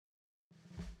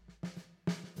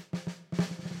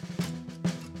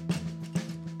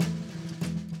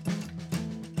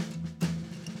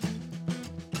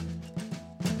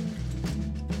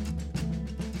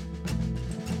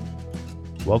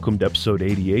Welcome to episode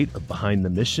 88 of Behind the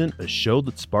Mission, a show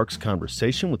that sparks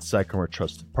conversation with PsychArmor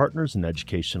trusted partners and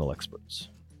educational experts.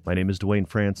 My name is Dwayne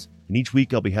France, and each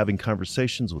week I'll be having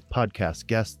conversations with podcast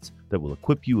guests that will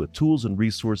equip you with tools and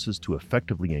resources to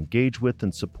effectively engage with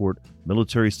and support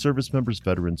military service members,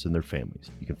 veterans, and their families.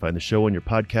 You can find the show on your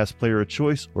podcast player of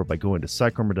choice or by going to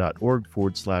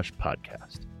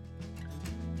psycharmor.org/podcast.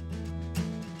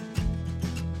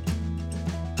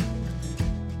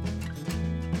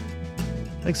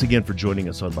 Thanks again for joining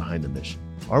us on Behind the Mission.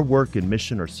 Our work and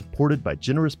mission are supported by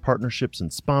generous partnerships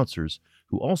and sponsors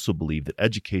who also believe that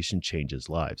education changes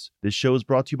lives. This show is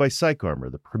brought to you by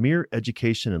PsychArmor, the premier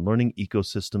education and learning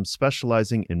ecosystem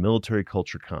specializing in military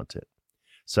culture content.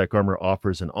 PsychArmor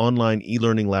offers an online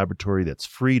e-learning laboratory that's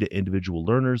free to individual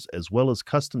learners as well as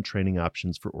custom training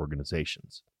options for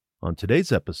organizations. On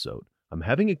today's episode, I'm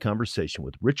having a conversation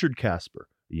with Richard Casper,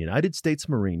 a United States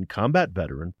Marine combat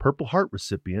veteran, Purple Heart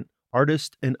recipient,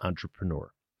 artist, and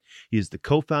entrepreneur. He is the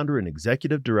co-founder and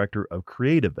executive director of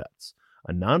Creative Vets,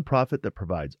 a nonprofit that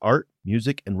provides art,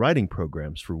 music, and writing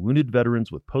programs for wounded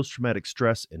veterans with post-traumatic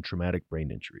stress and traumatic brain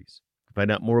injuries. To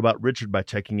find out more about Richard by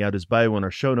checking out his bio in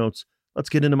our show notes, let's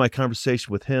get into my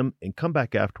conversation with him and come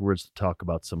back afterwards to talk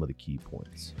about some of the key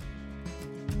points.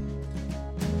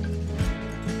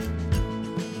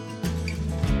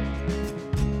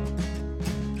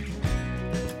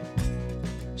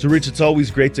 So, Rich, it's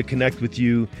always great to connect with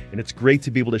you, and it's great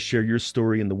to be able to share your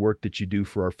story and the work that you do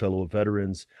for our fellow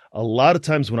veterans. A lot of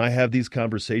times when I have these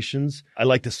conversations, I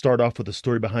like to start off with the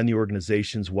story behind the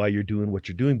organizations, why you're doing what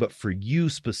you're doing. But for you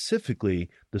specifically,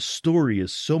 the story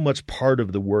is so much part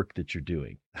of the work that you're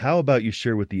doing. How about you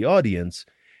share with the audience,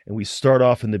 and we start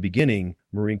off in the beginning,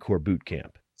 Marine Corps Boot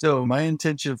Camp. So my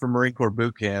intention for Marine Corps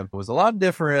Boot Camp was a lot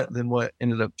different than what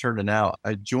ended up turning out.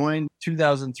 I joined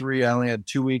 2003. I only had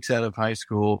 2 weeks out of high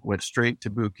school, went straight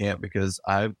to boot camp because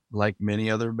I, like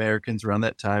many other Americans around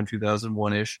that time,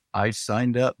 2001-ish, I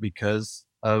signed up because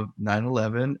of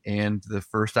 9/11, and the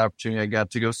first opportunity I got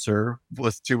to go serve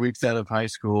was 2 weeks out of high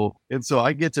school. And so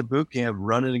I get to boot camp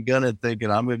running and gunning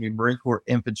thinking I'm going to be Marine Corps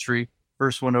infantry,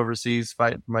 first one overseas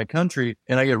fighting for my country.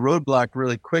 And I get roadblocked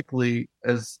really quickly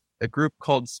as a group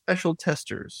called Special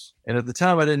Testers. And at the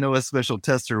time, I didn't know what Special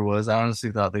Tester was. I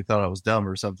honestly thought they thought I was dumb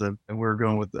or something. And we were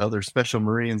going with the other Special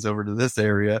Marines over to this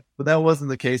area. But that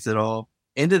wasn't the case at all.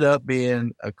 Ended up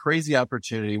being a crazy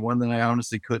opportunity, one that I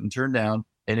honestly couldn't turn down.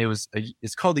 And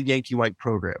it's called the Yankee White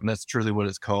Program. And that's truly what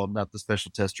it's called, not the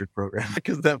Special Tester Program,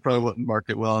 because that probably wouldn't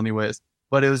market well anyways.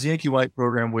 But it was the Yankee White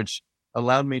Program, which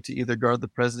allowed me to either guard the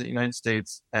President of the United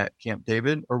States at Camp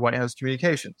David or White House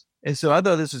Communications. And so I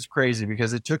thought this was crazy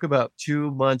because it took about 2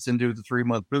 months into the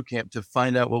 3-month boot camp to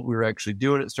find out what we were actually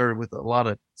doing. It started with a lot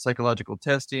of psychological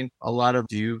testing, a lot of,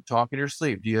 do you talk in your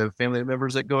sleep? Do you have family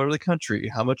members that go out of the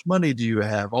country? How much money do you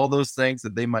have? All those things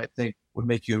that they might think would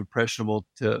make you impressionable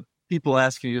to people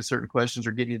asking you certain questions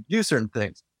or getting you to do certain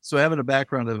things. So having a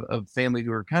background of family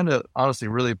who are kind of honestly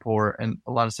really poor and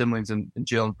a lot of siblings in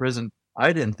jail and prison,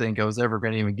 I didn't think I was ever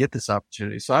going to even get this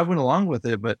opportunity. So I went along with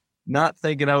it, but not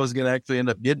thinking I was going to actually end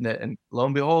up getting it. And lo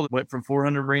and behold, it went from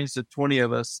 400 Marines to 20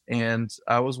 of us. And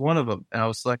I was one of them. And I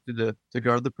was selected to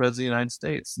guard the President of the United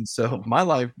States. And so my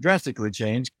life drastically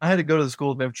changed. I had to go to the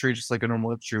School of Infantry just like a normal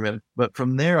infantryman. But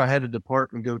from there, I had to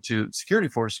depart and go to security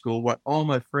force school where all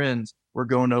my friends were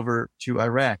going over to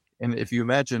Iraq. And if you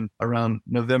imagine around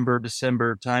November,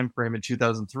 December timeframe in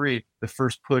 2003, the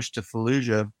first push to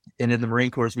Fallujah, and in the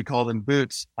Marine Corps, we call them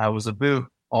boots. I was a boot.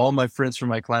 All my friends from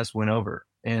my class went over.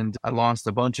 And I lost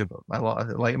a bunch of them.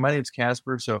 My name's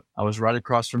Casper, so I was right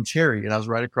across from Cherry, and I was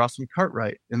right across from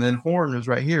Cartwright. And then Horn was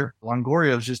right here.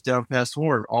 Longoria was just down past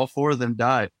Horn. All 4 of them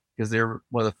died because they were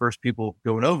one of the first people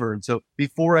going over. And so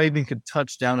before I even could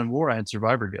touch down in war, I had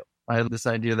survivor guilt. I had this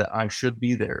idea that I should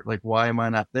be there. Like, why am I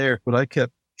not there? But I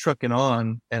kept trucking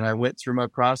on, and I went through my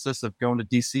process of going to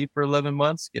DC for 11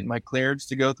 months, getting my clearance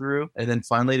to go through, and then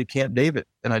finally to Camp David.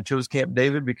 And I chose Camp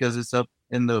David because it's up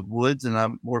in the woods and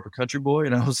I'm more of a country boy.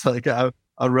 And I was like, I'd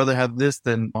rather have this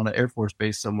than on an Air Force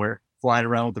base somewhere flying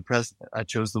around with the president. I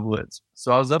chose the woods.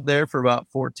 So I was up there for about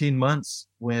 14 months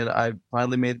when I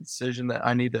finally made the decision that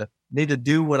I need to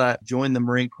do what I joined the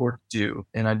Marine Corps to do.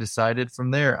 And I decided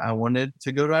from there, I wanted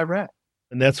to go to Iraq.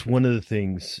 And that's one of the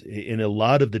things in a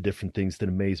lot of the different things that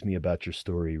amaze me about your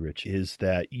story, Rich, is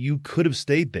that you could have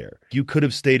stayed there. You could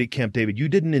have stayed at Camp David. You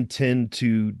didn't intend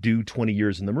to do 20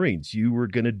 years in the Marines. You were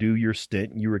going to do your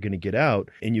stint and you were going to get out,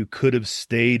 and you could have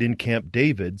stayed in Camp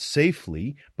David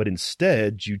safely, but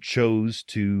instead you chose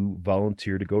to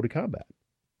volunteer to go to combat.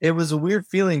 It was a weird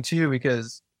feeling too,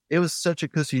 because it was such a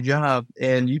cushy job.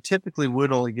 And you typically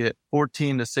would only get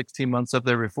 14 to 16 months up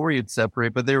there before you'd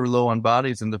separate, but they were low on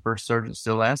bodies. And the first sergeant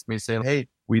still asked me saying, hey,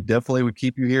 we definitely would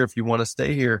keep you here if you want to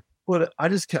stay here. But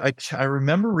I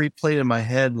remember replaying in my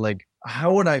head, like,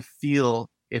 how would I feel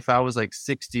if I was like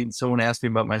 60 and someone asked me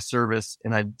about my service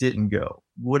and I didn't go?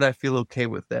 Would I feel okay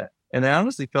with that? And I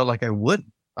honestly felt like I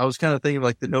wouldn't. I was kind of thinking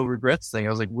like the no regrets thing. I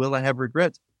was like, will I have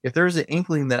regrets? If there was an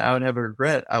inkling that I would have a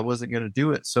regret, I wasn't going to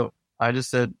do it. So I just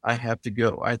said, I have to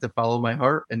go. I have to follow my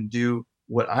heart and do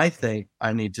what I think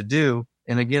I need to do.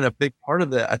 And again, a big part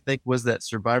of that, I think, was that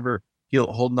survivor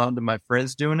guilt, holding on to my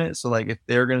friends doing it. So like, if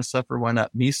they're going to suffer, why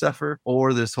not me suffer?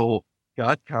 Or this whole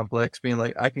God complex being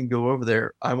like, I can go over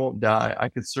there. I won't die. I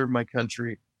could serve my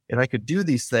country and I could do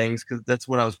these things because that's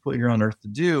what I was put here on earth to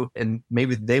do. And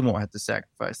maybe they won't have to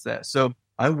sacrifice that. So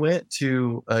I went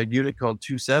to a unit called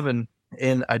 2-7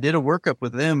 and I did a workup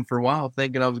with them for a while,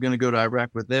 thinking I was going to go to Iraq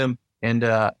with them. And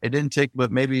it didn't take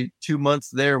but maybe 2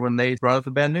 months there when they brought up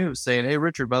the bad news saying, hey,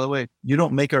 Richard, by the way, you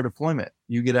don't make our deployment.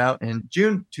 You get out in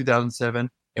June 2007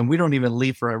 and we don't even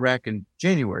leave for Iraq in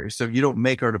January. So you don't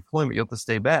make our deployment. You have to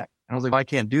stay back. And I was like, well, I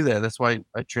can't do that. That's why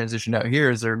I transitioned out here.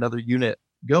 Is there another unit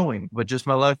going? But just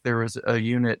my luck, there was a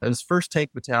unit. It was 1st Tank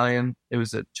Battalion. It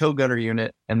was a tow gunner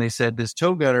unit. And they said this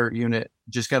tow gunner unit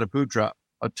just got a boot drop.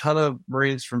 A ton of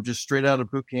Marines from just straight out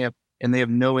of boot camp, and they have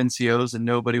no NCOs and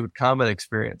nobody with combat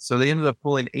experience. So they ended up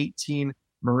pulling 18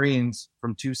 Marines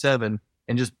from 2-7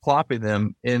 and just plopping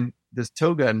them in this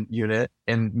tow gun unit.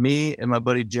 And me and my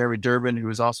buddy Jeremy Durbin, who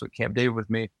was also at Camp David with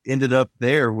me, ended up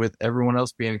there with everyone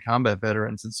else being combat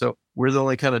veterans. And so we're the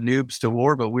only kind of noobs to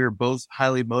war, but we were both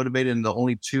highly motivated and the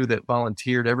only two that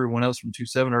volunteered. Everyone else from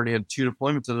 2-7 already had 2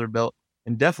 deployments under their belt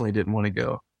and definitely didn't want to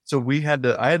go. So I had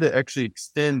to actually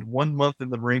extend 1 month in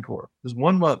the Marine Corps. It was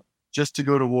 1 month just to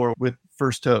go to war with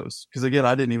first tows. Because again,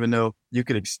 I didn't even know you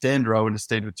could extend or I would have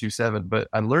stayed with 2-7. But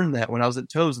I learned that when I was at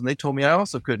tows and they told me I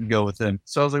also couldn't go with them.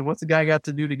 So I was like, what's the guy got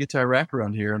to do to get to Iraq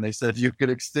around here? And they said, you could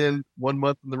extend 1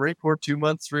 month in the Marine Corps, 2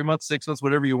 months, 3 months, 6 months,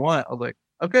 whatever you want. I was like,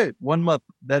 okay, 1 month,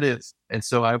 that is. And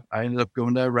so I ended up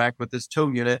going to Iraq with this tow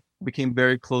unit, became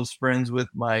very close friends with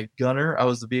my gunner. I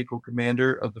was the vehicle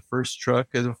commander of the first truck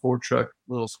as a 4-truck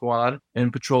little squad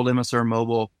and patrolled MSR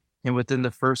Mobile. And within the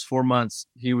first 4 months,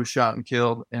 he was shot and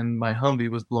killed. And my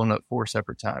Humvee was blown up 4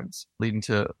 separate times, leading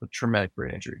to a traumatic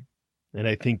brain injury. And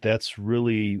I think that's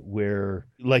really where,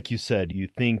 like you said, you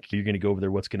think you're going to go over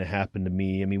there, what's going to happen to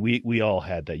me? I mean, we all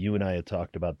had that. You and I had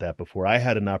talked about that before. I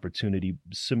had an opportunity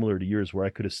similar to yours where I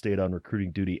could have stayed on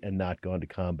recruiting duty and not gone to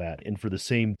combat. And for the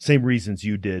same reasons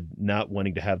you did, not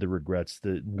wanting to have the regrets,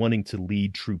 the wanting to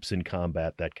lead troops in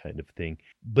combat, that kind of thing.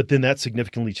 But then that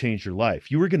significantly changed your life.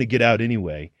 You were going to get out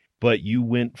anyway. But you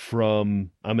went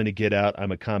from, I'm going to get out,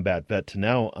 I'm a combat vet, to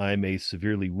now I'm a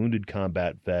severely wounded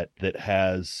combat vet that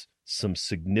has some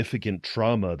significant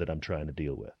trauma that I'm trying to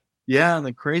deal with. Yeah. And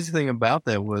the crazy thing about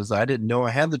that was I didn't know I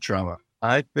had the trauma.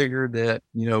 I figured that,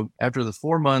 after the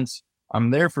 4 months,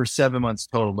 I'm there for 7 months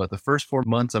total, but the first 4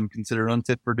 months I'm considered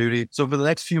unfit for duty. So for the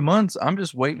next few months, I'm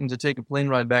just waiting to take a plane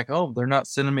ride back home. They're not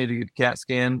sending me to get a CAT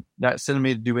scan, not sending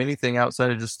me to do anything outside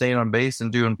of just staying on base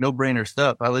and doing no-brainer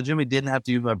stuff. I legitimately didn't have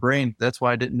to use my brain. That's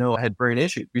why I didn't know I had brain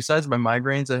issues. Besides my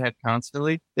migraines I had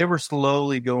constantly, they were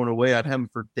slowly going away. I'd have them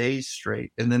for days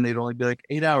straight, and then they'd only be like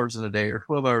 8 hours in a day or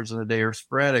 12 hours in a day or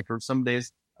sporadic, or some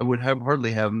days I would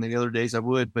hardly have them. The other days I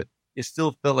would, but it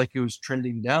still felt like it was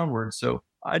trending downward. So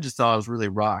I just thought I was really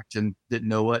rocked and didn't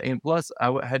know what. And plus,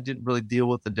 I didn't really deal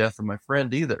with the death of my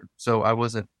friend either. So I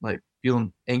wasn't like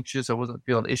feeling anxious. I wasn't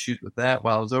feeling issues with that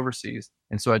while I was overseas.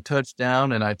 And so I touched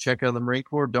down and I checked out of the Marine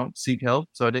Corps, don't seek help.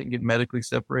 So I didn't get medically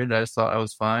separated. I just thought I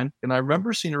was fine. And I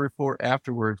remember seeing a report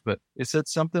afterwards, but it said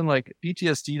something like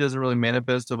PTSD doesn't really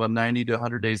manifest until about 90 to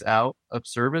 100 days out of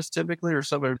service typically, or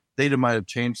some data might have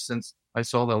changed since I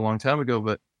saw that a long time ago.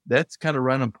 But that's kind of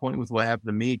right on point with what happened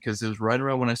to me, because it was right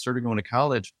around when I started going to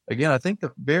college. Again, I think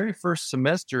the very first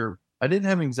semester, I didn't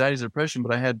have anxiety or depression,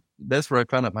 but that's where I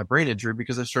found out my brain injury,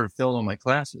 because I started failing all my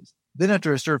classes. Then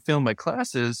after I started failing my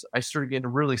classes, I started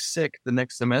getting really sick the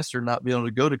next semester, not being able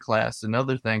to go to class and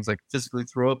other things, like physically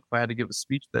throw up if I had to give a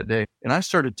speech that day. And I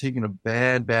started taking a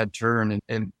bad turn.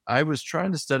 And I was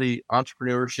trying to study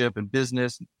entrepreneurship and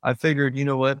business. I figured, you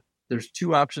know what? There's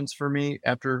 2 options for me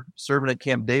after serving at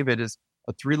Camp David is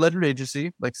a 3-lettered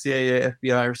agency like CIA,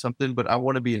 FBI or something, but I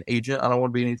want to be an agent. I don't want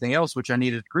to be anything else, which I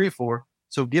need a degree for.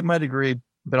 So get my degree,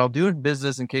 but I'll do it in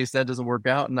business in case that doesn't work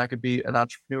out and I could be an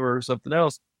entrepreneur or something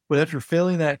else. But after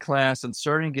failing that class and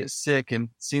starting to get sick and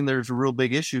seeing there's real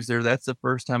big issues there, that's the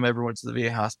first time I ever went to the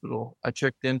VA hospital. I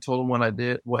checked in, told them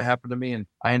what happened to me. And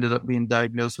I ended up being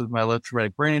diagnosed with my left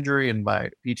traumatic brain injury and my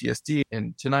PTSD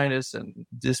and tinnitus and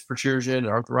disc protrusion and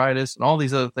arthritis and all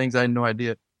these other things I had no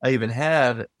idea I even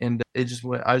had. And I just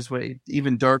went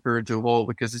even darker into a hole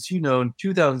because, as you know, in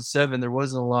 2007, there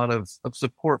wasn't a lot of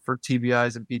support for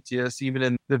TBIs and PTS, even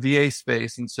in the VA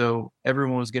space. And so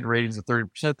everyone was getting ratings of 30%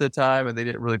 at the time, and they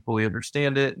didn't really fully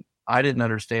understand it. I didn't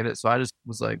understand it. So I just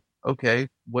was like, okay,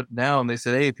 what now? And they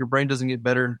said, hey, if your brain doesn't get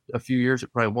better in a few years,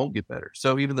 it probably won't get better.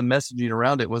 So even the messaging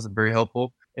around it wasn't very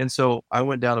helpful. And so I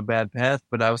went down a bad path,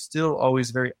 but I was still always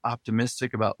very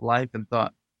optimistic about life and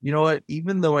thought, you know what,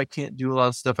 even though I can't do a lot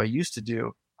of stuff I used to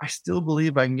do, I still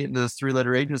believe I can get into this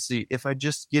 3-letter agency if I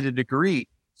just get a degree.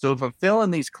 So if I fail in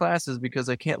these classes because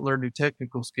I can't learn new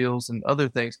technical skills and other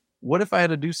things, what if I had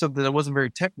to do something that wasn't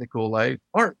very technical, like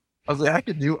art? I was like, I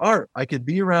could do art. I could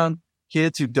be around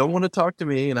kids who don't want to talk to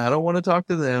me and I don't want to talk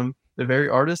to them. The very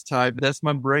artist type. That's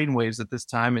my brainwaves at this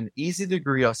time. An easy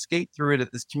degree. I'll skate through it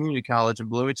at this community college in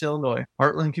Bloomington, Illinois,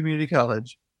 Heartland Community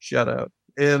College. Shout out.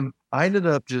 And I ended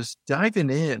up just diving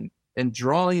in and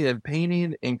drawing and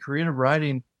painting and creative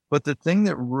writing. But the thing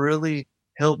that really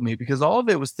helped me, because all of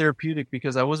it was therapeutic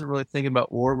because I wasn't really thinking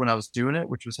about war when I was doing it,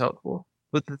 which was helpful.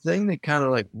 But the thing that kind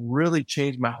of like really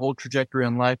changed my whole trajectory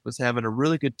in life was having a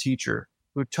really good teacher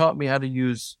who taught me how to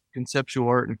use conceptual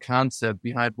art and concept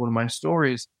behind one of my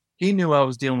stories. He knew I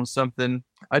was dealing with something.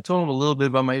 I told him a little bit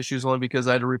about my issues only because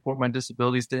I had to report my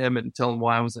disabilities to him and tell him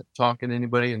why I wasn't talking to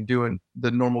anybody and doing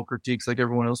the normal critiques like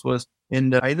everyone else was.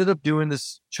 And I ended up doing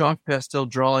this chalk pastel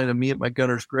drawing of me at my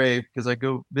gunner's grave because I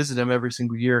go visit him every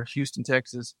single year, Houston,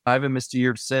 Texas. I haven't missed a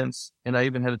year since. And I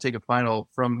even had to take a final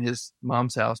from his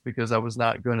mom's house because I was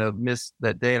not going to miss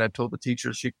that day. And I told the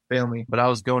teacher she could fail me, but I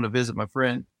was going to visit my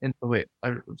friend. And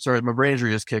sorry, my brain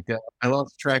injury just kicked out. I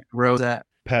lost track of where I was at.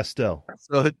 Pastel.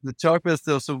 So the chalk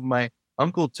pastel. So my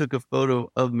uncle took a photo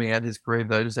of me at his grave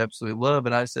that I just absolutely love.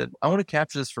 And I said, I want to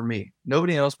capture this for me,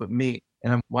 nobody else but me.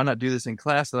 And why not do this in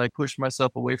class? And I pushed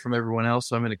myself away from everyone else.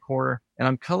 So I'm in a corner and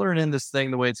I'm coloring in this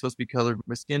thing the way it's supposed to be colored.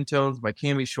 My skin tones, my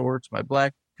cami shorts, my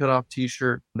black cutoff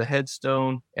t-shirt, the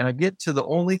headstone. And I get to the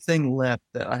only thing left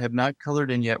that I have not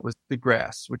colored in yet was the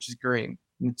grass, which is green.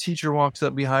 And the teacher walks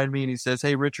up behind me and he says,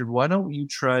 hey, Richard, why don't you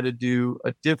try to do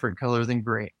a different color than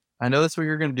green? I know that's what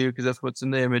you're going to do because that's what's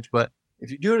in the image, but if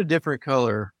you do it a different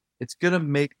color, it's going to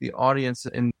make the audience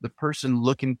and the person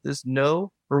looking at this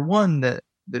know, for one, that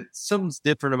something's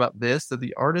different about this, that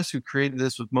the artist who created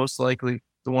this was most likely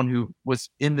the one who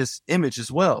was in this image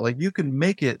as well. Like you can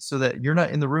make it so that you're not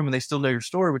in the room and they still know your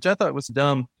story, which I thought was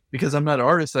dumb because I'm not an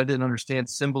artist. I didn't understand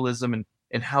symbolism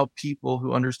and how people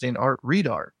who understand art read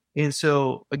art. And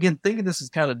so, again, thinking this is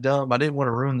kind of dumb, I didn't want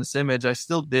to ruin this image. I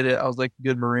still did it. I was like a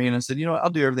good Marine. I said, you know what? I'll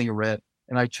do everything in red.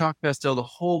 And I chalk pastel the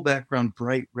whole background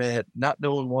bright red, not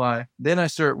knowing why. Then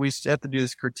we have to do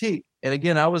this critique. And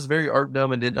again, I was very art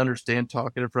dumb and didn't understand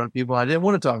talking in front of people. I didn't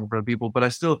want to talk in front of people, but I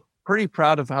still pretty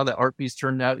proud of how that art piece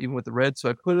turned out, even with the red. So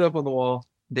I put it up on the wall.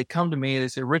 They come to me and they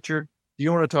say, Richard, do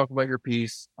you want to talk about your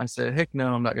piece? I said, heck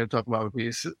no, I'm not going to talk about my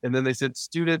piece. And then they said,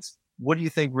 students, what do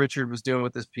you think Richard was doing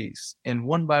with this piece? And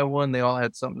one by one, they all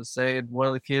had something to say. And one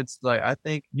of the kids, like, I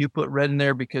think you put red in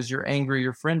there because you're angry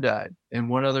your friend died. And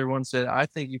one other one said, I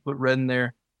think you put red in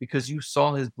there because you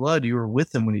saw his blood. You were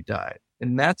with him when he died.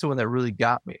 And that's the one that really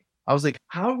got me. I was like,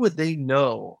 how would they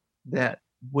know that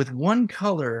with one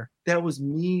color, that was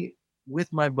me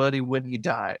with my buddy when he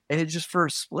died? And it just for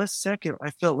a split second, I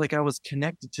felt like I was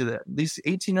connected to that. These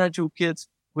 18, 19 kids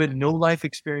who had no life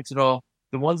experience at all,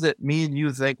 the ones that me and you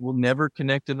think will never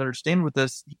connect and understand with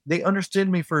us, they understood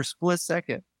me for a split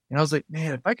second. And I was like,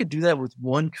 man, if I could do that with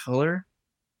one color,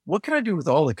 what can I do with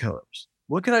all the colors?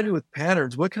 What can I do with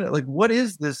patterns? What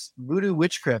is this voodoo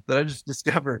witchcraft that I just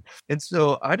discovered? And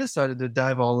so I decided to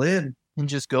dive all in and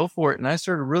just go for it. And I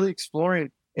started really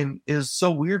exploring. And it was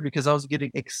so weird because I was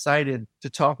getting excited to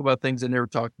talk about things I never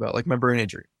talked about, like my brain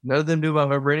injury. None of them knew about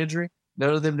my brain injury.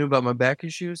 None of them knew about my back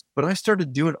issues, but I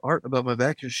started doing art about my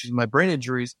back issues, my brain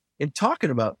injuries, and talking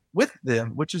about with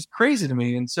them, which is crazy to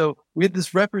me. And so we had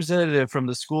this representative from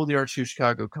the School of the Arts of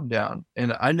Chicago come down,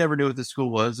 and I never knew what the school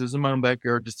was. It was in my own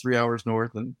backyard, just 3 hours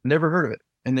north, and never heard of it.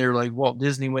 And they were like, Walt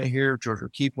Disney went here, George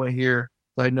O'Keeffe went here.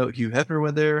 Side note, Hugh Hefner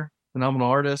went there, phenomenal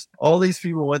artist. All these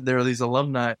people went there, these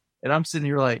alumni. And I'm sitting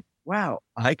here like, wow,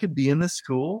 I could be in this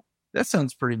school? That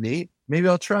sounds pretty neat. Maybe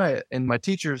I'll try it. And my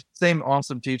teacher, same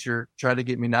awesome teacher, tried to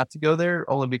get me not to go there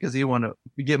only because he wanted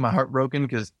to get my heart broken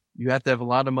because you have to have a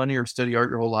lot of money or study art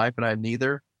your whole life. And I had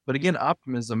neither. But again,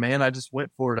 optimism, man, I just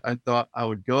went for it. I thought I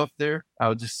would go up there. I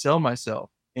would just sell myself.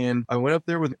 And I went up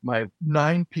there with my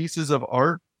 9 pieces of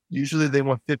art. Usually they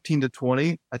want 15 to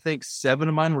 20. I think 7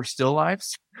 of mine were still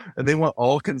lifes and they want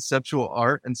all conceptual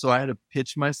art. And so I had to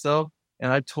pitch myself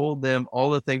and I told them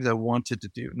all the things I wanted to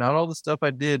do. Not all the stuff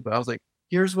I did, but I was like,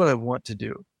 here's what I want to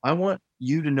do. I want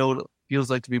you to know what it feels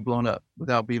like to be blown up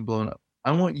without being blown up.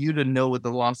 I want you to know what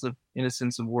the loss of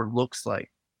innocence and war looks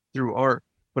like through art,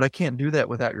 but I can't do that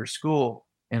without your school.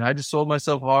 And I just sold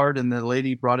myself hard. And the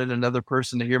lady brought in another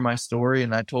person to hear my story.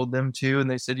 And I told them too.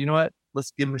 And they said, you know what?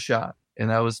 Let's give them a shot. And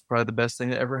that was probably the best thing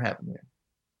that ever happened to me.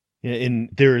 Yeah, and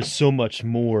there is so much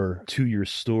more to your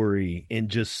story and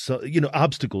just,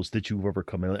 obstacles that you've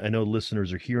overcome. I know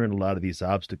listeners are hearing a lot of these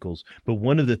obstacles, but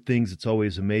one of the things that's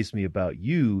always amazed me about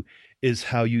you is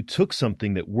how you took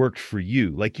something that worked for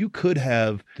you. Like you could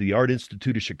have the Art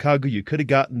Institute of Chicago, you could have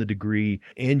gotten the degree,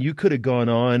 and you could have gone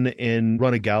on and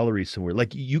run a gallery somewhere.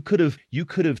 Like you could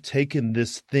have taken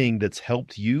this thing that's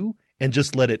helped you and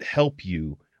just let it help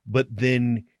you. But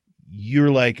then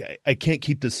you're like, I can't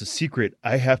keep this a secret.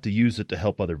 I have to use it to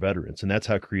help other veterans. And that's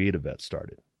how Creative Vets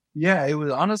started. Yeah, it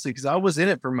was honestly because I was in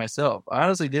it for myself. I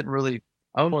honestly I was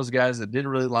one of those guys that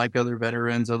didn't really like other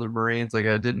veterans, other Marines. Like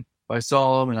if I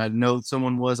saw them and I know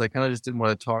someone was, I kind of just didn't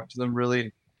want to talk to them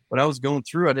really. When I was going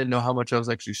through, I didn't know how much I was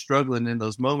actually struggling in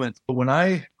those moments. But when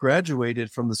I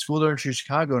graduated from the School of Art in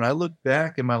Chicago and I looked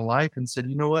back in my life and said,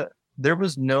 you know what? There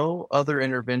was no other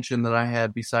intervention that I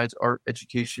had besides art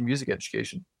education, music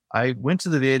education. I went to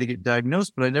the VA to get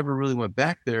diagnosed, but I never really went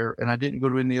back there and I didn't go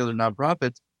to any other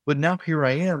nonprofits. But now here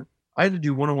I am. I had to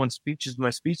do one-on-one speeches with my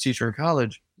speech teacher in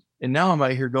college. And now I'm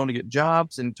out here going to get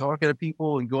jobs and talking to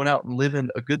people and going out and living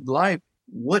a good life.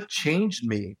 What changed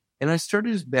me? And I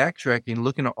started just backtracking,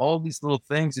 looking at all these little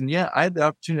things. And yeah, I had the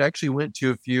opportunity. I actually went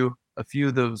to a few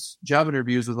of those job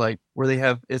interviews with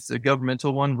it's a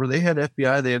governmental one where they had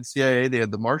FBI, they had CIA, they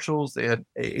had the Marshals, they had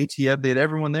ATF, they had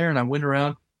everyone there. And I went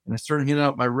around and I started hitting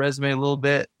out my resume a little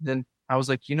bit. Then I was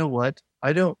like, you know what?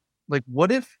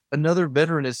 What if another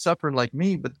veteran is suffering like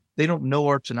me, but they don't know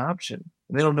art's an option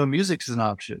and they don't know music's an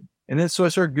option? And then so I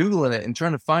started Googling it and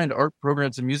trying to find art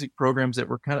programs and music programs that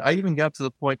were I even got to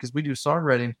the point, because we do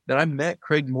songwriting, that I met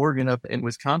Craig Morgan up in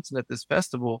Wisconsin at this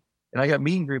festival. And I got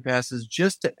meet and greet passes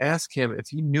just to ask him if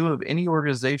he knew of any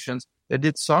organizations that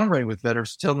did songwriting with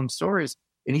veterans to tell them stories.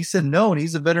 And he said no, and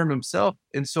he's a veteran himself.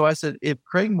 And so I said, if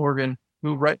Craig Morgan,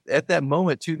 who right at that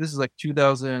moment too, this is like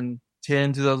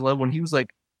 2010, 2011, when he was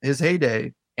like his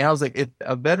heyday. And I was like, if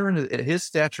a veteran at his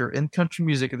stature in country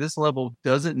music at this level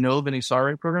doesn't know of any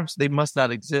songwriting programs, they must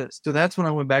not exist. So that's when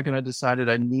I went back and I decided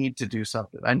I need to do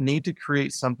something. I need to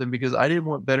create something because I didn't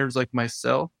want veterans like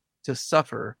myself to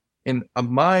suffer. And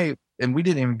we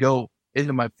didn't even go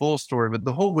into my full story, but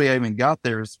the whole way I even got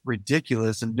there is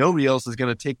ridiculous and nobody else is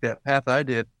going to take that path I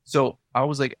did. So I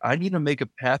was like, I need to make a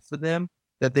path for them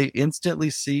that they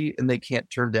instantly see and they can't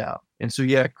turn down. And so,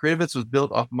 yeah, Creative Vets was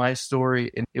built off my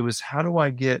story. And it was, how do I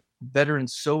get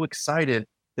veterans so excited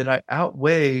that I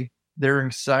outweigh their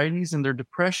anxieties and their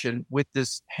depression with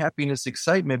this happiness,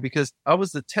 excitement? Because I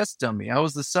was the test dummy. I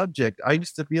was the subject. I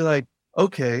used to be like,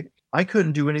 okay, I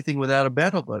couldn't do anything without a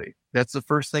battle buddy. That's the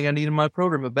first thing I need in my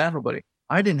program, a battle buddy.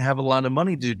 I didn't have a lot of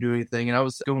money to do anything. And I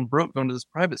was going broke going to this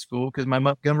private school because my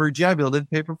Montgomery GI Bill didn't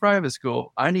pay for private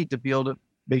school. I need to be able to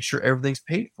make sure everything's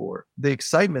paid for. The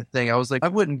excitement thing, I was like, I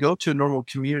wouldn't go to a normal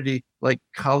community like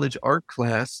college art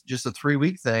class, just a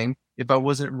 3-week thing, if I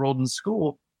wasn't enrolled in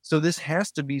school. So this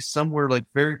has to be somewhere like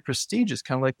very prestigious,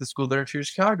 kind of like the School of Art in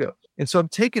Chicago. And so I'm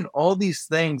taking all these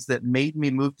things that made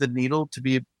me move the needle to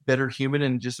be a better human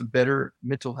and just a better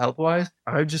mental health wise.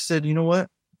 I just said, you know what?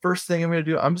 First thing I'm going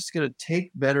to do, I'm just going to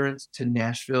take veterans to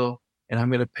Nashville and I'm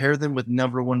going to pair them with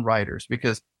 #1 writers,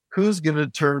 because who's going to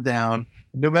turn down,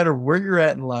 no matter where you're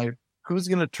at in life, who's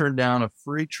going to turn down a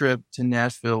free trip to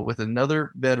Nashville with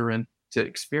another veteran to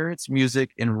experience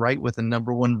music and write with a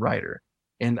 #1 writer?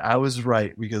 And I was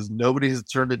right, because nobody has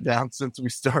turned it down since we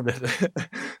started.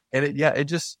 And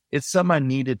it's something I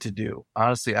needed to do.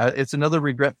 Honestly, it's another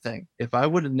regret thing. If I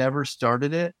would have never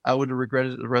started it, I would have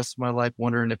regretted it the rest of my life,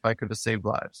 wondering if I could have saved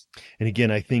lives. And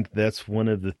again, I think that's one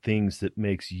of the things that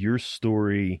makes your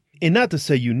story, and not to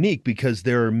say unique, because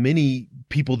there are many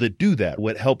people that do that.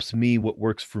 What helps me, what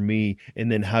works for me,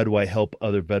 and then how do I help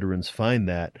other veterans find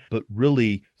that? But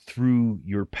really through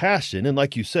your passion, and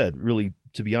like you said, really,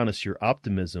 to be honest, your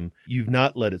optimism, you've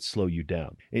not let it slow you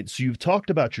down. And so you've talked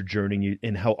about your journey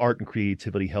and how art and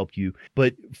creativity helped you.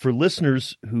 But for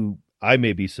listeners who I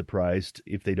may be surprised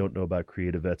if they don't know about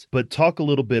Creative Vets, but talk a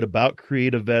little bit about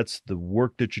Creative Vets, the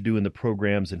work that you do in the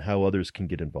programs, and how others can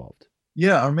get involved.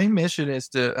 Yeah, our main mission is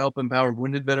to help empower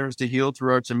wounded veterans to heal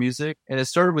through arts and music. And it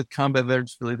started with combat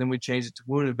veterans, really. Then we changed it to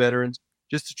wounded veterans,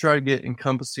 just to try to get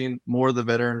encompassing more of the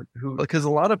veteran because a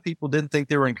lot of people didn't think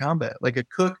they were in combat. Like a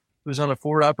cook who's on a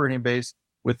forward operating base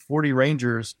with 40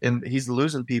 Rangers and he's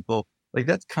losing people, like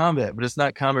that's combat, but it's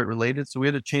not combat related. So we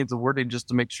had to change the wording just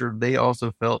to make sure they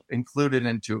also felt included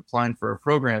into applying for our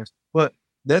programs. But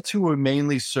that's who we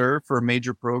mainly serve for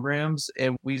major programs.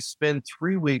 And we spend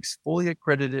 3 weeks fully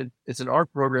accredited. It's an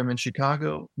art program in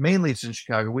Chicago. Mainly it's in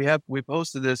Chicago. We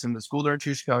posted this in the School there in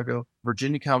Chicago,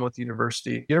 Virginia Commonwealth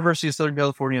University, University of Southern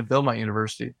California, and Belmont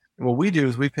University. And what we do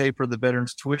is we pay for the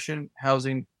veterans' tuition,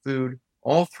 housing, food,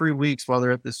 all 3 weeks while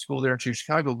they're at this school there in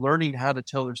Chicago, learning how to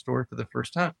tell their story for the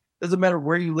first time. Doesn't matter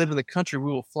where you live in the country,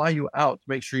 we will fly you out to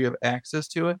make sure you have access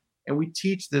to it. And we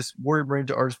teach this warrior brain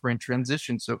to artist brain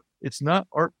transition. So it's not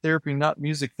art therapy, not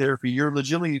music therapy. You're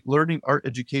legitimately learning art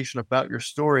education about your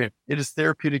story. It is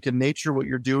therapeutic in nature. What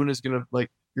you're doing is you're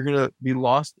going to be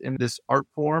lost in this art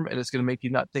form, and it's going to make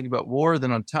you not think about war.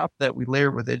 Then on top of that, we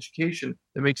layer with education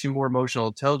that makes you more emotional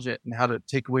intelligent and how to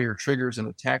take away your triggers and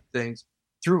attack things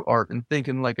through art and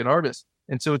thinking like an artist.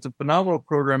 And so it's a phenomenal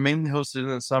program, mainly hosted in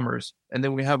the summers. And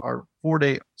then we have our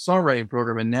 4-day songwriting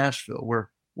program in Nashville, where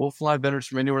we'll fly veterans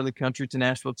from anywhere in the country to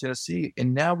Nashville, Tennessee.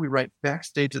 And now we write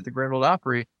backstage at the Grand Ole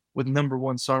Opry with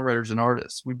 #1 songwriters and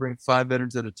artists. We bring 5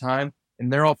 veterans at a time,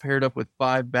 and they're all paired up with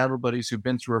 5 battle buddies who've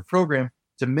been through our program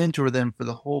to mentor them for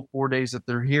the whole 4 days that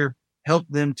they're here, help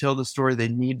them tell the story they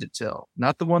need to tell.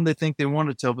 Not the one they think they want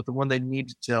to tell, but the one they need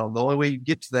to tell. The only way you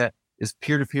get to that is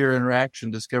peer-to-peer interaction,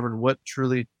 discovering what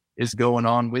truly is going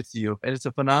on with you. And it's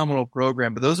a phenomenal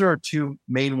program. But those are our 2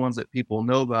 main ones that people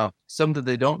know about. Some that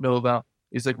they don't know about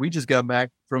is like we just got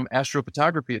back from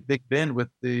astrophotography at Big Bend with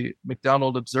the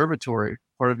McDonald Observatory,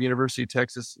 part of University of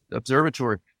Texas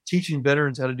Observatory, teaching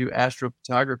veterans how to do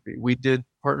astrophotography. We did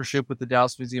partnership with the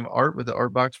Dallas Museum of Art with the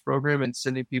Art Box program and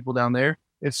sending people down there.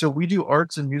 And so we do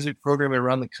arts and music programming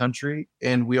around the country.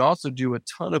 And we also do a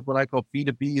ton of what I call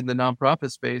B2B in the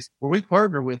nonprofit space, where we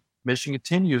partner with Mission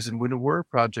Continues and Win a Word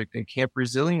Project and Camp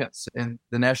Resilience and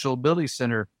the National Ability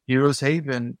Center, Heroes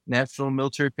Haven, National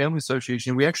Military Family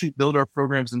Association. We actually build our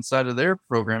programs inside of their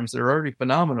programs. They're already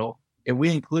phenomenal. And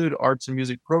we include arts and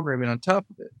music programming on top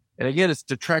of it. And again, it's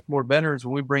to attract more veterans.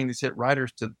 When we bring these hit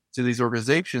writers to these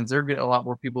organizations, they're getting a lot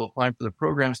more people applying for the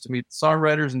programs to meet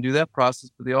songwriters and do that process.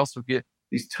 But they also get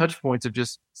these touch points of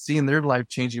just seeing their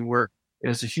life-changing work.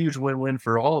 And it's a huge win-win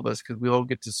for all of us because we all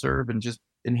get to serve and just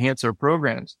enhance our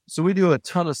programs. So we do a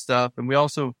ton of stuff. And we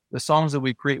also, the songs that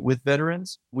we create with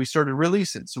veterans, we started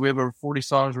releasing. So we have over 40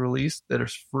 songs released that are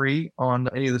free on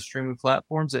any of the streaming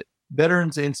platforms that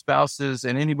veterans and spouses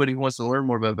and anybody who wants to learn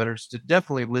more about veterans to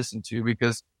definitely listen to,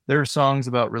 because there are songs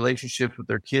about relationships with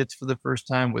their kids for the first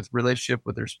time, with relationship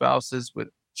with their spouses, with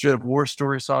straight up war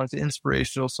story songs,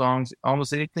 inspirational songs,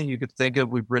 almost anything you could think of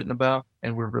we've written about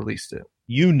and we've released it.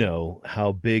 You know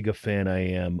how big a fan I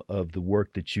am of the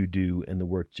work that you do and the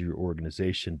work that your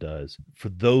organization does. For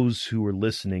those who are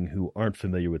listening who aren't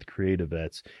familiar with Creative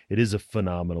Vets, it is a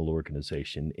phenomenal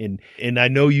organization. And I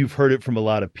know you've heard it from a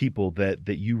lot of people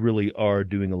that you really are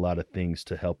doing a lot of things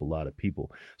to help a lot of people.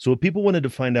 So if people wanted to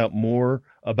find out more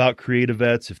about Creative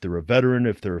Vets, if they're a veteran,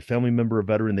 if they're a family member of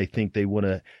a veteran, they think they want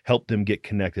to help them get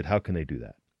connected, how can they do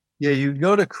that? Yeah, you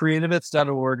go to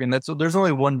creativevets.org, and there's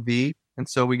only one V. And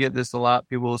so we get this a lot.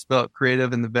 People will spell out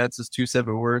creative and the vets is 2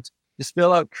 separate words. You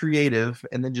spell out creative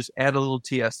and then just add a little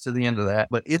TS to the end of that.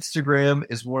 But Instagram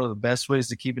is one of the best ways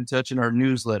to keep in touch, in our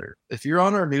newsletter. If you're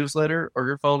on our newsletter or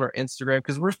you're following our Instagram,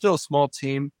 because we're still a small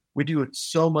team, we do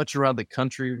so much around the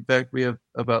country. In fact, we have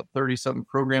about 30-something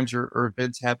programs or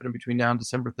events happening between now and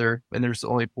December 3rd, and there's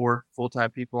only 4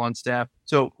 full-time people on staff.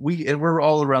 So we're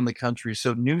all around the country.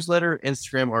 So newsletter,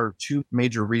 Instagram are 2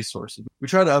 major resources. We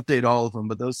try to update all of them,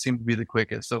 but those seem to be the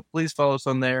quickest. So please follow us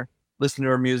on there, listen to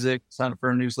our music, sign up for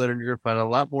our newsletter, and you're going to find a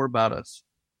lot more about us.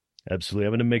 Absolutely.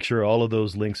 I'm going to make sure all of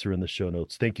those links are in the show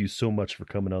notes. Thank you so much for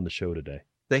coming on the show today.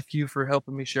 Thank you for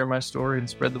helping me share my story and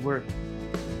spread the word.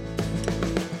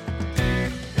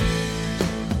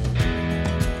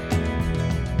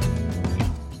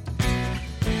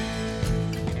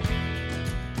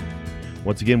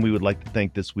 Once again, we would like to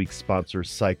thank this week's sponsor,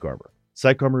 PsychArmor.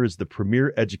 PsychArmor is the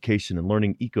premier education and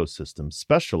learning ecosystem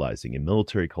specializing in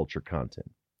military culture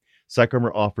content.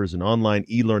 PsychArmor offers an online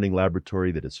e-learning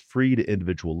laboratory that is free to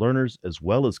individual learners as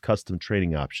well as custom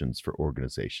training options for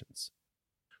organizations.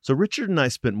 So Richard and I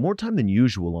spent more time than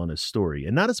usual on his story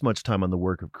and not as much time on the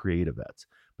work of Creative Vets.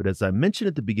 But as I mentioned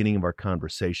at the beginning of our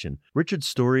conversation, Richard's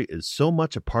story is so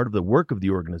much a part of the work of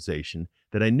the organization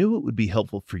that I knew it would be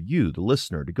helpful for you, the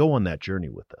listener, to go on that journey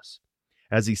with us.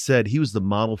 As he said, he was the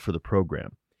model for the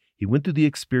program. He went through the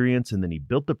experience and then he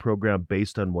built the program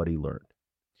based on what he learned.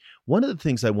 One of the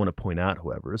things I want to point out,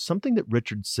 however, is something that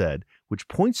Richard said, which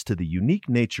points to the unique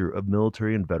nature of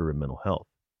military and veteran mental health.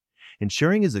 In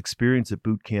sharing his experience at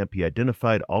boot camp, he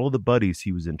identified all of the buddies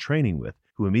he was in training with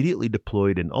who immediately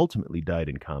deployed and ultimately died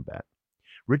in combat.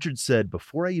 Richard said,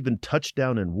 "Before I even touched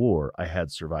down in war, I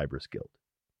had survivor's guilt."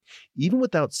 Even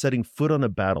without setting foot on a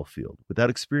battlefield, without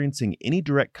experiencing any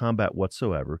direct combat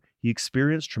whatsoever, he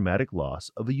experienced traumatic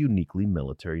loss of a uniquely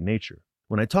military nature.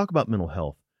 When I talk about mental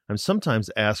health, I'm sometimes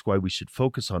asked why we should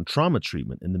focus on trauma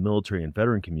treatment in the military and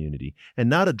veteran community and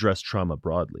not address trauma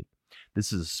broadly.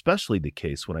 This is especially the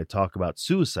case when I talk about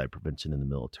suicide prevention in the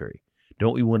military.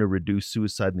 Don't we want to reduce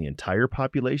suicide in the entire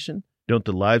population? Don't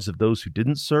the lives of those who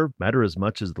didn't serve matter as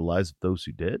much as the lives of those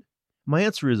who did? My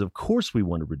answer is, of course we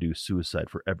want to reduce suicide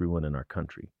for everyone in our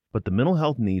country, but the mental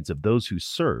health needs of those who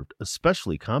served,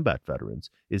 especially combat veterans,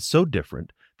 is so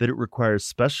different that it requires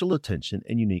special attention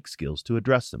and unique skills to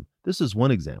address them. This is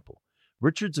one example.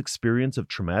 Richard's experience of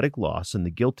traumatic loss and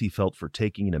the guilt he felt for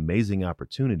taking an amazing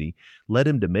opportunity led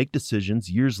him to make decisions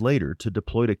years later to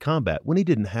deploy to combat when he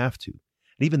didn't have to.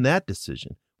 And even that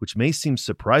decision, which may seem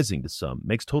surprising to some,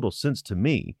 makes total sense to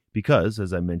me because,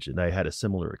 as I mentioned, I had a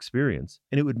similar experience,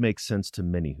 and it would make sense to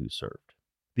many who served.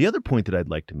 The other point that I'd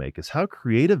like to make is how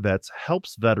Creative Vets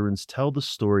helps veterans tell the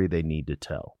story they need to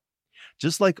tell.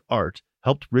 Just like art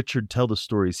helped Richard tell the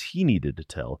stories he needed to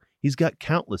tell, he's got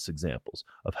countless examples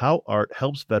of how art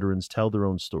helps veterans tell their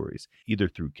own stories, either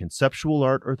through conceptual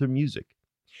art or through music.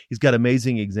 He's got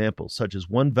amazing examples, such as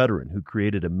one veteran who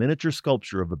created a miniature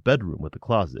sculpture of a bedroom with a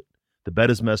closet. The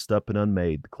bed is messed up and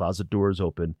unmade, the closet door is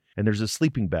open, and there's a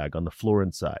sleeping bag on the floor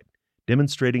inside,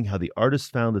 demonstrating how the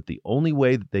artist found that the only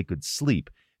way that they could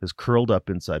sleep is curled up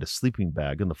inside a sleeping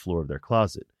bag on the floor of their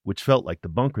closet, which felt like the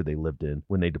bunker they lived in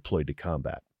when they deployed to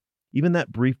combat. Even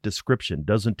that brief description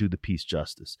doesn't do the piece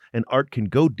justice, and art can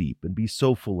go deep and be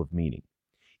so full of meaning,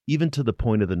 even to the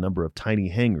point of the number of tiny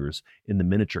hangers in the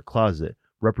miniature closet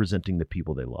representing the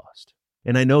people they lost.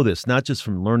 And I know this not just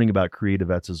from learning about Creative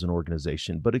Vets as an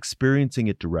organization, but experiencing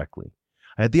it directly.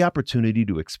 I had the opportunity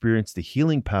to experience the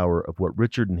healing power of what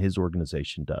Richard and his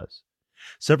organization does.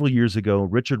 Several years ago,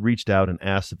 Richard reached out and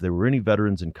asked if there were any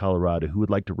veterans in Colorado who would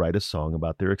like to write a song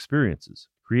about their experiences.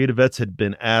 Creative Vets had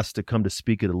been asked to come to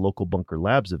speak at a local Bunker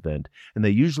Labs event, and they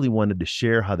usually wanted to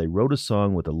share how they wrote a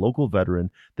song with a local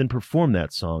veteran, then perform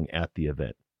that song at the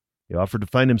event. They offered to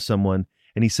find him someone,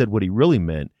 and he said what he really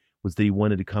meant was that he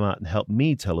wanted to come out and help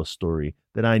me tell a story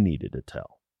that I needed to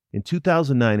tell. In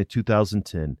 2009 and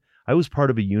 2010, I was part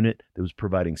of a unit that was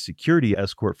providing security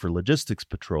escort for logistics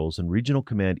patrols in Regional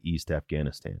Command East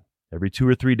Afghanistan. Every 2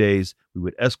 or 3 days, we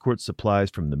would escort supplies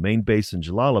from the main base in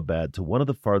Jalalabad to one of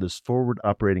the farthest forward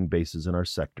operating bases in our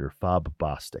sector, Fob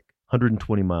Bostik,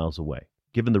 120 miles away.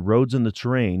 Given the roads and the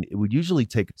terrain, it would usually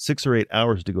take 6 or 8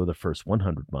 hours to go the first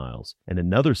 100 miles, and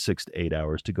another 6 to 8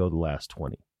 hours to go the last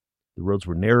 20. The roads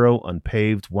were narrow,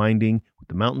 unpaved, winding, with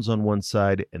the mountains on one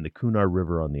side and the Kunar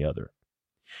River on the other.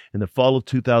 In the fall of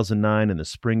 2009 and the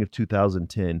spring of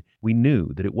 2010, we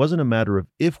knew that it wasn't a matter of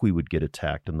if we would get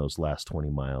attacked on those last 20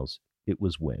 miles, it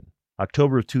was when.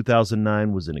 October of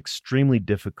 2009 was an extremely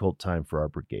difficult time for our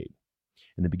brigade.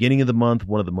 In the beginning of the month,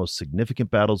 one of the most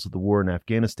significant battles of the war in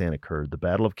Afghanistan occurred, the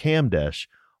Battle of Kamdesh,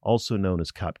 also known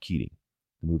as Kop Keating.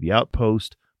 The movie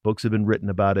Outpost, books have been written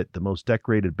about it, the most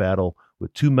decorated battle,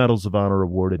 with 2 Medals of Honor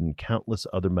awarded and countless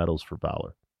other medals for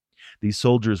valor. These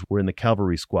soldiers were in the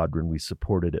cavalry squadron we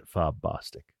supported at Fob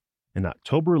Bostik. In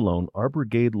October alone, our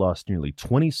brigade lost nearly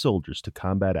 20 soldiers to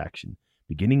combat action,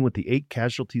 beginning with the 8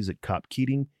 casualties at Kop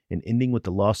Keating and ending with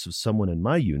the loss of someone in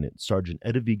my unit, Sergeant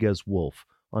Ediviguez Wolf,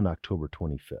 on October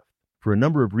 25th. For a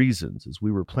number of reasons, as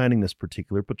we were planning this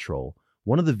particular patrol,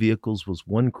 one of the vehicles was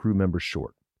 1 crew member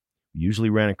short. We usually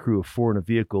ran a crew of 4 in a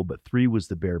vehicle, but 3 was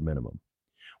the bare minimum.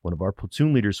 One of our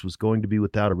platoon leaders was going to be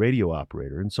without a radio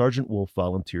operator, and Sergeant Wolf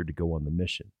volunteered to go on the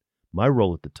mission. My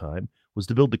role at the time was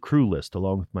to build the crew list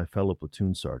along with my fellow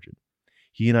platoon sergeant.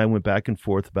 He and I went back and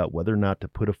forth about whether or not to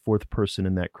put a 4th person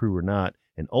in that crew or not,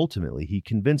 and ultimately he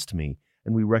convinced me,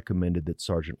 and we recommended that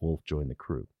Sergeant Wolf join the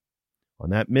crew.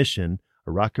 On that mission,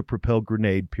 a rocket-propelled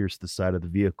grenade pierced the side of the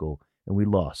vehicle, and we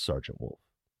lost Sergeant Wolf.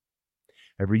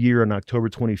 Every year on October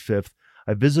 25th,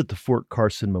 I visit the Fort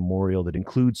Carson Memorial that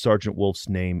includes Sergeant Wolf's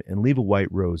name and leave a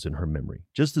white rose in her memory,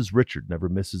 just as Richard never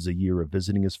misses a year of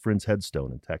visiting his friend's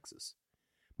headstone in Texas.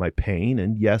 My pain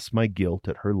and, yes, my guilt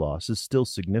at her loss is still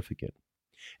significant.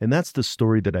 And that's the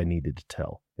story that I needed to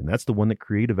tell, and that's the one that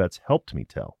Creative Vets helped me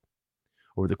tell.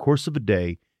 Over the course of a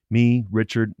day, me,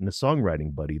 Richard, and a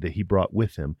songwriting buddy that he brought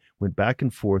with him went back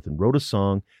and forth and wrote a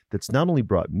song that's not only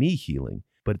brought me healing,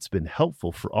 but it's been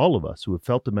helpful for all of us who have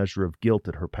felt a measure of guilt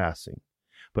at her passing.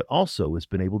 but also has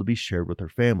been able to be shared with her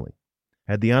family.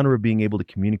 I had the honor of being able to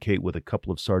communicate with a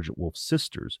couple of Sergeant Wolf's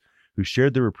sisters who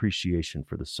shared their appreciation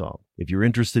for the song. If you're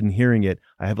interested in hearing it,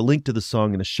 I have a link to the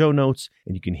song in the show notes,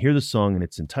 and you can hear the song in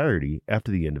its entirety after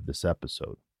the end of this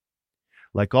episode.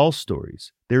 Like all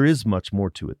stories, there is much more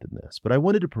to it than this, but I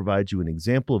wanted to provide you an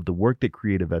example of the work that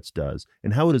CreativeVets does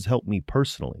and how it has helped me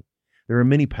personally. There are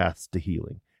many paths to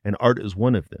healing, and art is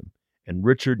one of them, and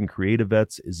Richard and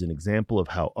CreativeVets is an example of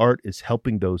how art is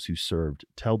helping those who served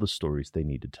tell the stories they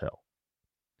need to tell.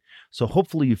 So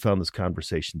hopefully you found this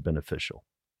conversation beneficial.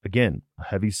 Again, a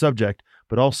heavy subject,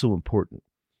 but also important.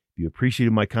 If you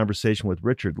appreciated my conversation with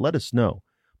Richard, let us know.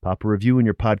 Pop a review in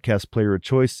your podcast player of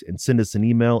choice and send us an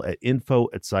email at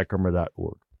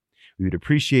info@psycharmor.org. We would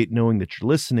appreciate knowing that you're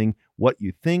listening, what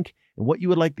you think, and what you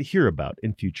would like to hear about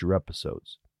in future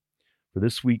episodes. For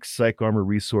this week's Psych Armor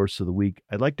Resource of the Week,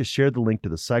 I'd like to share the link to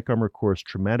the Psych Armor course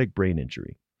Traumatic Brain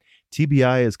Injury.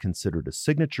 TBI is considered a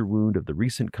signature wound of the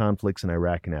recent conflicts in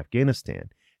Iraq and Afghanistan,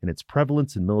 and its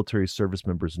prevalence in military service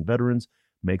members and veterans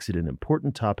makes it an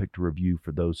important topic to review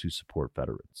for those who support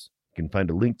veterans. You can find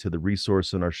a link to the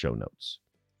resource in our show notes.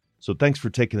 So thanks for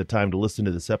taking the time to listen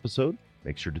to this episode.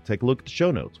 Make sure to take a look at the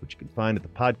show notes, which you can find at the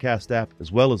podcast app,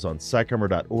 as well as on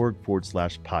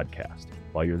psycharmor.org/podcast.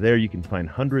 While you're there, you can find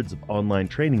hundreds of online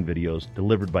training videos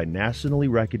delivered by nationally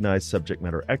recognized subject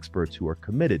matter experts who are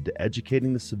committed to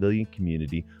educating the civilian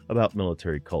community about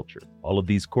military culture. All of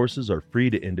these courses are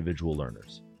free to individual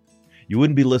learners. You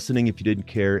wouldn't be listening if you didn't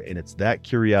care, and it's that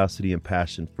curiosity and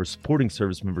passion for supporting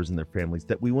service members and their families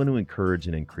that we want to encourage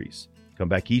and increase. Come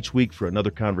back each week for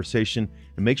another conversation,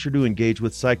 and make sure to engage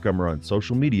with Psych Armor on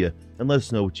social media and let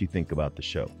us know what you think about the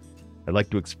show. I'd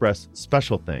like to express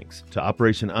special thanks to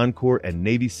Operation Encore and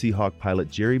Navy Seahawk pilot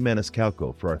Jerry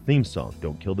Maniscalco for our theme song,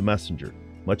 Don't Kill the Messenger.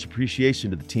 Much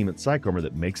appreciation to the team at Psych Armor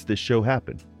that makes this show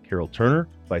happen. Carol Turner,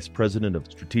 Vice President of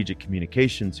Strategic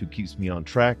Communications, who keeps me on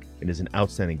track and is an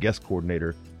outstanding guest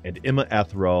coordinator, and Emma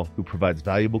Atherall, who provides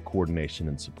valuable coordination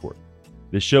and support.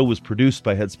 This show was produced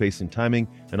by Headspace and Timing,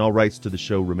 and all rights to the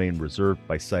show remain reserved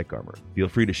by Psych Armor. Feel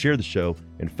free to share the show.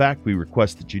 In fact, we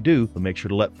request that you do, but make sure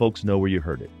to let folks know where you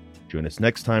heard it. Join us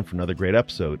next time for another great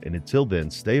episode, and until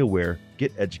then, stay aware,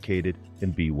 get educated,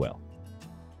 and be well.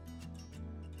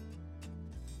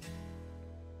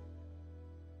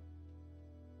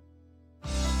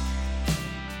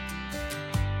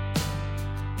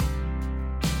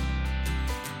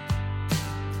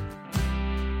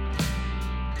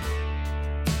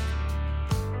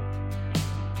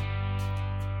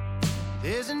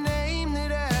 There's a name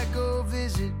that I go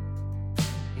visit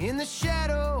in the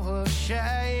shadow of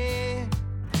Cheyenne,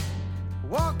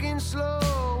 walking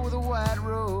slow with a white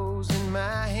rose in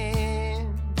my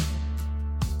hand.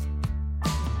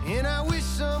 And I wish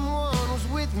someone was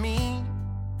with me,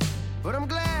 but I'm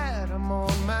glad I'm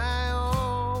on my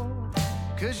own,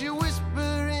 'cause you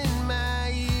whisper in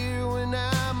my ear when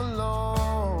I'm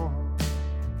alone.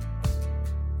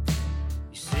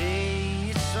 You say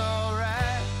it's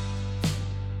alright,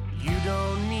 you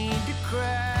don't need to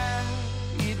cry.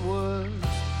 It was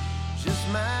just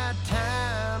my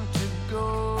time to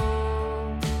go.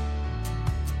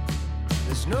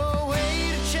 There's no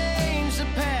way to change the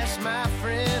past, my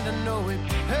friend. I know it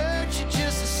hurts you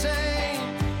just the same.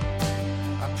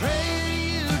 I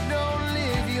pray you don't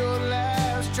live your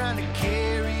lives trying to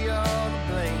carry all the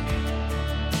blame.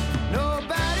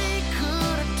 Nobody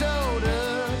could have told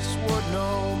us what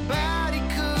nobody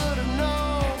could have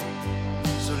known.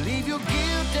 So leave your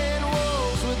guilt and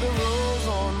woes with the rose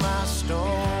on my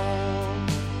stone.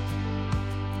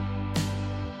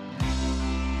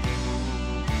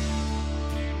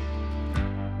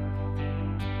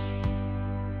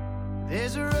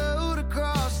 There's a road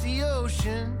across the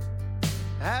ocean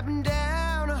I've been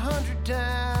down 100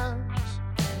 times,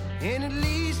 and at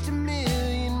least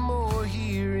 1,000,000 more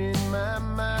here in my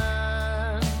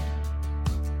mind.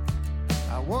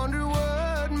 I wonder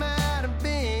what might have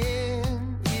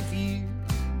been if you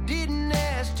didn't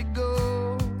ask to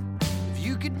go. If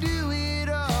you could do it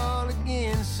all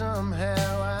again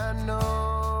somehow, I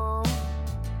know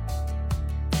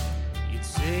you'd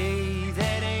say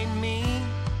that ain't me,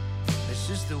 that's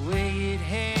just the way it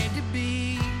had to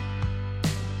be.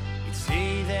 You'd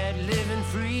say that living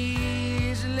free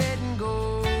is letting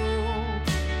go.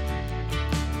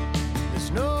 There's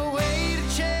no way to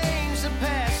change the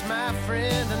past, my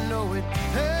friend. I know it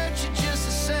hurts you just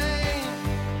the same.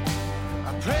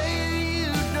 I pray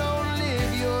you don't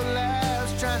live your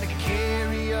lives trying to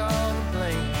carry all the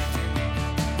blame.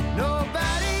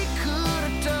 Nobody could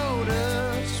have told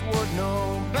us what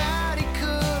nobody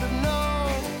could have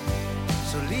known.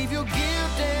 So leave your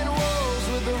guilt and woes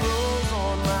with the rose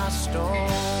on my stone.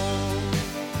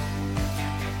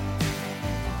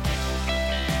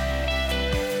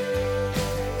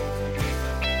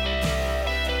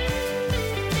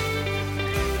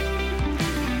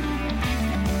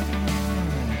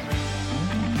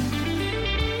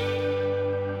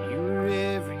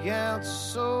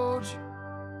 Soldier,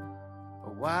 a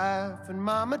wife and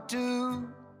mama too.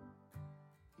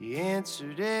 You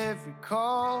answered every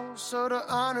call, so to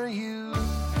honor you,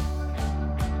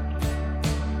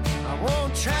 I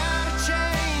won't try to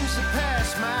change the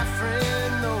past, my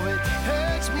friend, though it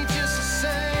hurts me just the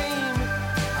same.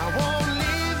 I won't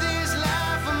live this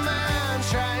life of mine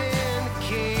trying to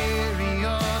carry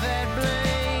all that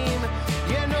blame.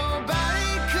 Yeah,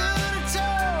 nobody could have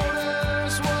told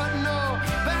us what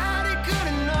nobody could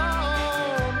have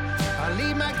known. I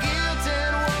leave my guilt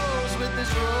and woes with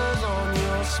this rose on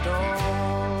your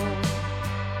stone.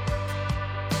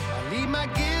 I leave my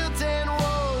guilt and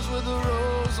woes with a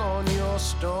rose on your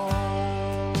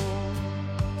stone.